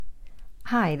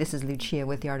Hi, this is Lucia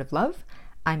with The Art of Love.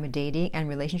 I'm a dating and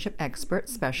relationship expert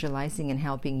specializing in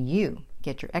helping you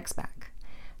get your ex back.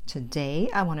 Today,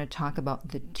 I want to talk about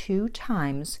the 2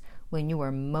 times when you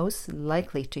are most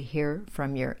likely to hear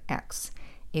from your ex.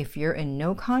 If you're in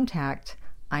no contact,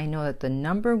 I know that the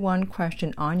number one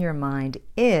question on your mind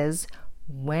is,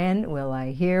 when will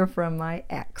I hear from my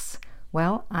ex?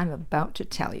 Well, I'm about to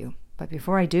tell you. But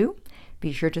before I do,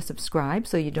 be sure to subscribe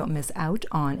so you don't miss out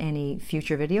on any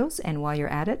future videos. And while you're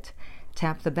at it,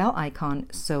 tap the bell icon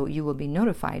so you will be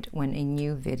notified when a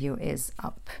new video is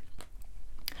up.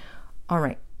 All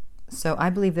right, so I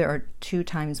believe there are 2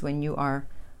 times when you are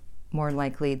more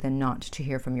likely than not to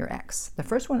hear from your ex. The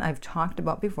first one I've talked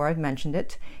about before, I've mentioned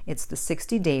it. It's the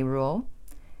 60-day rule,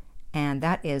 and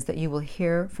that is that you will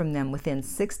hear from them within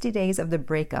 60 days of the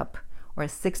breakup or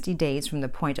 60 days from the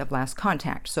point of last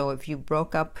contact. So if you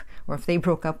broke up, or if they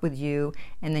broke up with you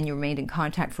and then you remained in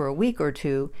contact for a week or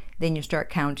 2, then you start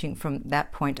counting from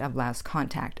that point of last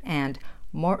contact. And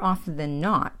more often than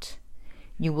not,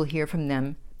 you will hear from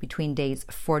them between days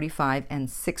 45 and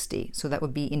 60. So that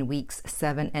would be in weeks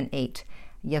 7 and 8.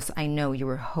 Yes, I know you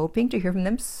were hoping to hear from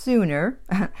them sooner,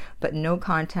 but no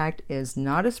contact is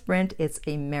not a sprint, it's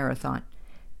a marathon.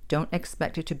 Don't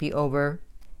expect it to be over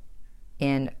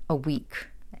in a week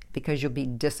because you'll be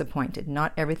disappointed.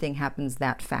 Not everything happens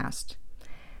that fast.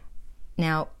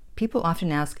 Now, people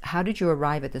often ask, how did you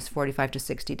arrive at this 45 to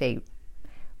 60 day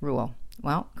rule?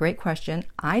 Well, great question.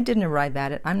 I didn't arrive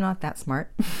at it. I'm not that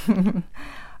smart.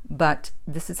 But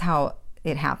this is how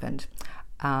it happened.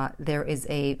 There is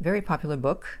a very popular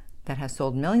book that has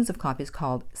sold millions of copies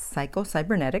called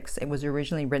Psycho-Cybernetics. It was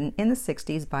originally written in the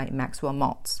 60s by Maxwell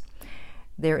Maltz.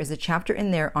 There is a chapter in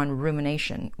there on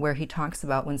rumination where he talks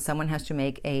about when someone has to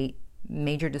make a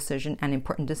major decision, an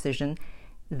important decision,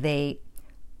 they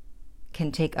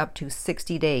can take up to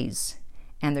 60 days.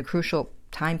 And the crucial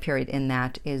time period in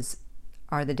that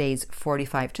are the days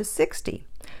 45 to 60.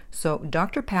 So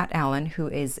Dr. Pat Allen, who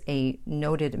is a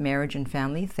noted marriage and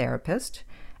family therapist,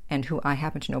 and who I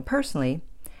happen to know personally,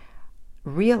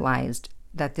 realized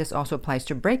that this also applies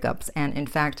to breakups. And in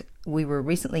fact, we were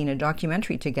recently in a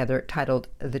documentary together titled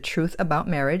The Truth About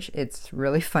Marriage. It's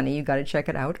really funny. You got to check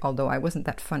it out, although I wasn't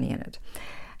that funny in it.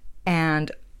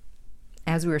 And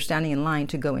as we were standing in line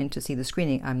to go in to see the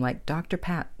screening, I'm like, Dr.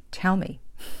 Pat, tell me,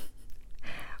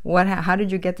 how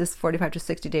did you get this 45 to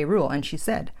 60 day rule? And she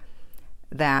said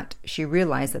that she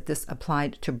realized that this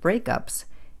applied to breakups,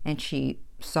 and she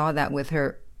saw that with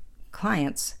her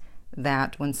clients,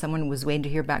 that when someone was waiting to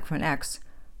hear back from an ex,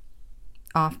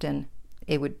 often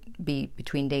it would be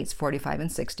between dates 45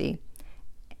 and 60.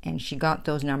 And she got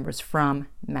those numbers from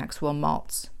Maxwell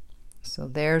Maltz. So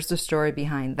there's the story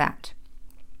behind that.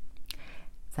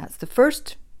 That's the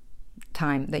first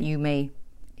time that you may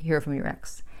hear from your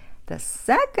ex. The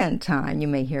second time you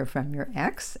may hear from your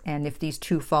ex, and if these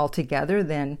 2 fall together,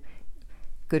 then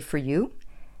good for you.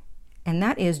 And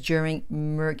that is during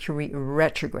Mercury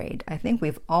retrograde. I think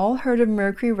we've all heard of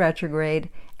Mercury retrograde,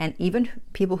 and even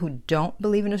people who don't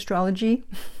believe in astrology,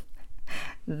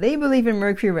 they believe in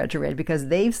Mercury retrograde because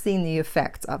they've seen the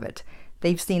effects of it.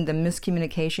 They've seen the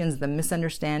miscommunications, the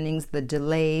misunderstandings, the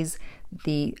delays,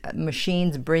 the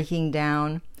machines breaking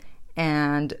down,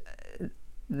 and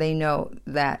they know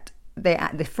that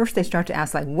first they start to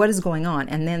ask, like, what is going on?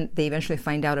 And then they eventually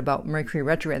find out about Mercury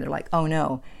retrograde. They're like, oh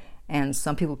no. And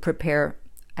some people prepare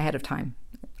ahead of time.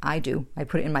 I do. I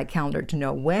put it in my calendar to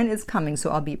know when it's coming so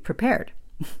I'll be prepared.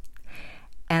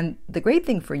 And the great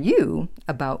thing for you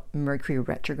about Mercury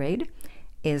retrograde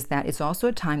is that it's also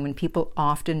a time when people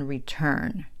often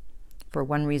return for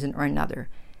one reason or another.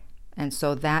 And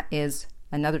so that is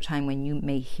another time when you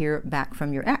may hear back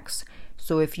from your ex.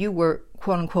 So if you were,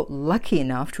 quote unquote, lucky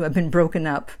enough to have been broken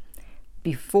up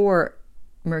before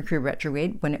Mercury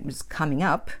retrograde, when it was coming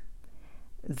up,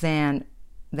 then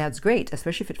that's great,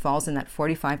 especially if it falls in that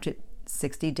 45 to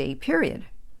 60 day period.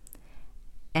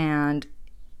 And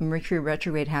Mercury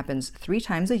retrograde happens 3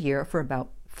 times a year for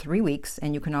about 3 weeks,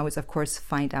 and you can always, of course,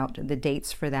 find out the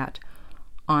dates for that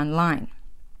online.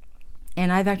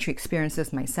 And I've actually experienced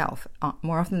this myself.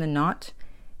 More often than not,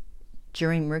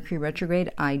 during Mercury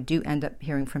retrograde, I do end up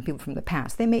hearing from people from the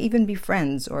past. They may even be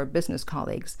friends or business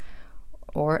colleagues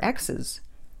or exes.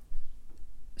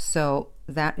 So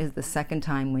that is the second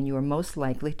time when you are most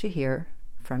likely to hear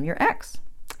from your ex.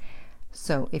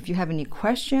 So if you have any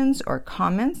questions or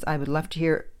comments, I would love to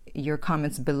hear your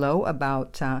comments below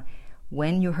about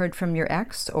when you heard from your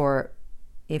ex, or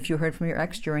if you heard from your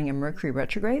ex during a Mercury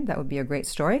retrograde. That would be a great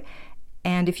story.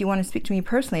 And if you want to speak to me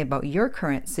personally about your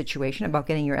current situation, about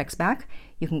getting your ex back,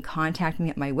 you can contact me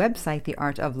at my website,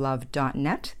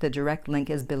 theartoflove.net. The direct link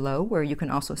is below, where you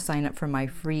can also sign up for my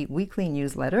free weekly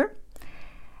newsletter.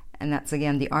 And that's,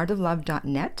 again,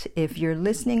 theartoflove.net. If you're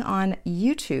listening on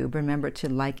YouTube, remember to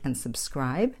like and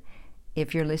subscribe.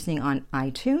 If you're listening on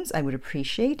iTunes, I would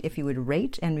appreciate if you would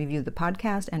rate and review the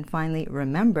podcast. And finally,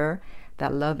 remember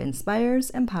that love inspires,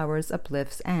 empowers,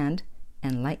 uplifts, and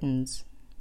enlightens.